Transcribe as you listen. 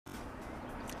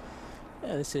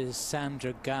This is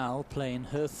Sandra Gal playing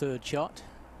her third shot.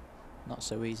 Not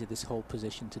so easy, this whole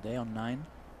position today on 9.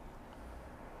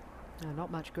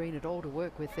 Not much green at all to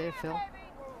work with there, Phil.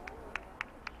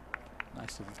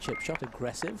 Nice little chip shot,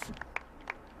 aggressive.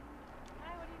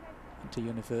 Into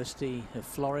University of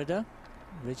Florida,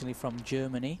 originally from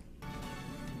Germany.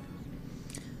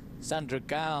 Sandra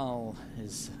Gal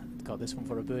has got this one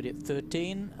for a birdie at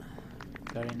 13.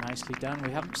 Very nicely done.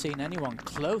 We haven't seen anyone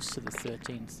close to the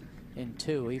 13th in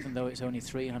 2, even though it's only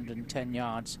 310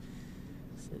 yards.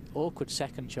 It's an awkward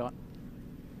second shot.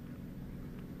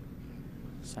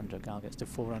 Sandra Gal gets to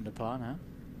 4 under par now.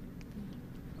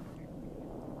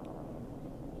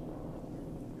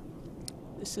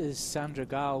 This is Sandra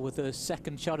Gal with her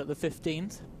second shot at the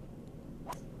 15th.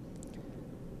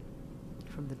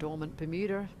 From the dormant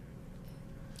Bermuda.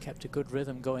 Kept a good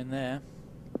rhythm going there.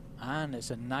 And it's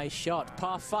a nice shot,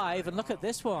 par 5, and look at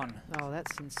this one. Oh,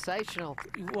 that's sensational.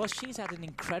 Well, she's had an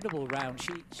incredible round.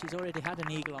 She's already had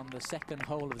an eagle on the second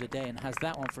hole of the day and has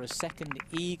that one for a second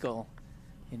eagle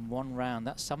in one round.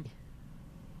 That's some.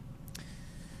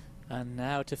 And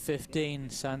now to 15,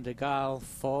 Sandra Gal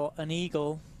for an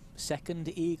eagle.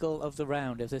 Second eagle of the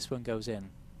round if this one goes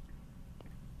in.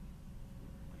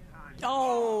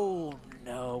 Oh,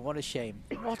 no, what a shame.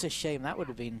 What a shame. That would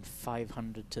have been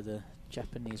 500 to the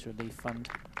Japanese Relief Fund.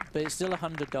 But it's still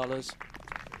 $100.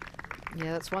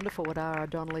 Yeah, that's wonderful what R.R.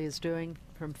 Donnelly is doing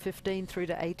from 15 through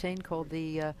to 18, called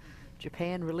the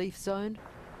Japan Relief Zone.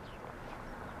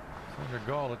 Sandra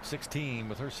Gal at 16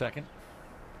 with her second.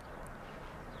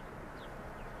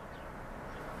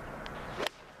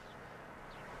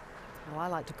 Well, I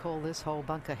like to call this hole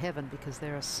bunker heaven because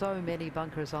there are so many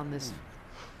bunkers on this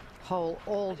hole,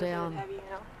 all down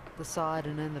the side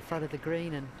and in the front of the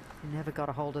green, and never got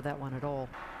a hold of that one at all.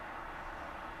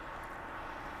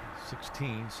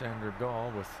 16, Sandra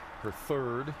Gal with her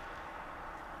third.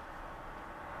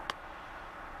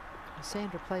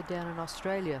 Sandra played down in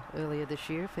Australia earlier this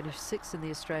year, finished 6th in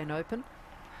the Australian Open,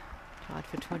 tied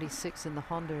for 26 in the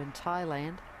Honda in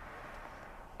Thailand.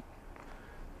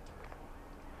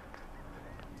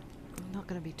 I'm not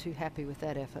going to be too happy with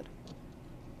that effort.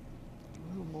 A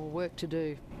little more work to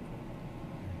do.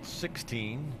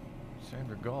 16,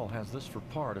 Sandra Gal has this for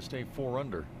par to stay 4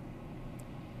 under.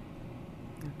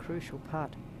 A crucial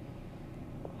putt.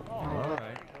 All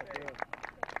right.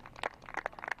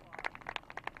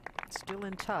 Still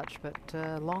in touch, but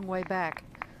a long way back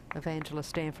of Angela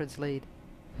Stanford's lead.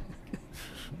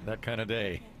 That kind of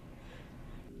day.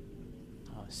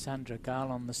 Sandra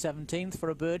Gal on the 17th for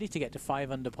a birdie to get to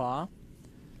 5 under par.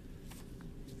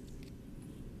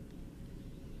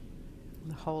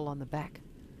 The hole on the back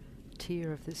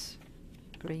tier of this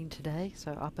green today,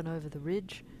 so up and over the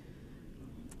ridge,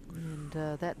 and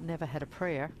that never had a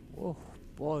prayer. Oh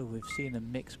boy, we've seen a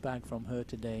mixed bag from her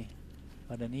today.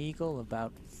 But an eagle,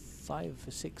 about 5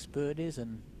 or 6 birdies,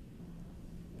 and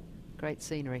great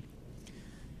scenery.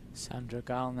 Sandra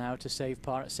Gal now to save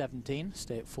par at 17,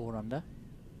 stay at 4 under.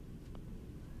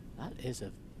 That is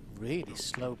a really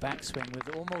slow backswing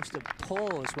with almost a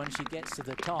pause when she gets to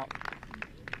the top.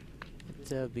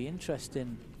 It'll be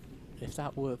interesting if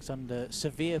that works under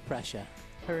severe pressure.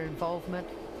 Her involvement,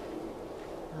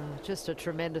 just a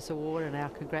tremendous award, and our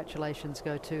congratulations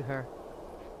go to her.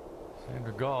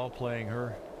 Sandra Gal playing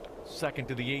her second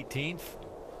to the 18th.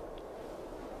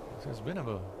 This has been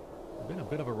a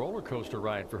bit of a roller coaster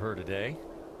ride for her today.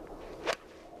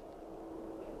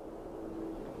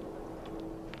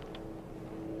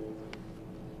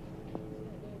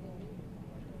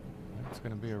 It's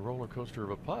going to be a roller coaster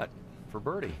of a putt for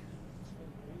birdie.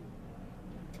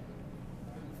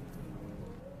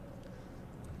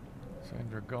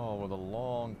 Sandra Gal with a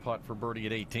long putt for birdie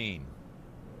at 18.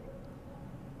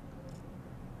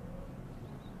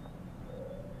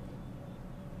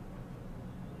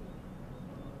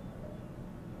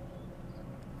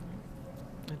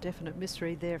 A definite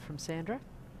misread there from Sandra.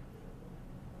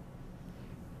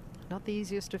 Not the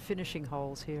easiest of finishing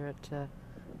holes here at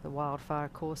the Wildfire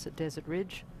course at Desert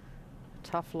Ridge.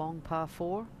 Tough long par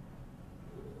 4.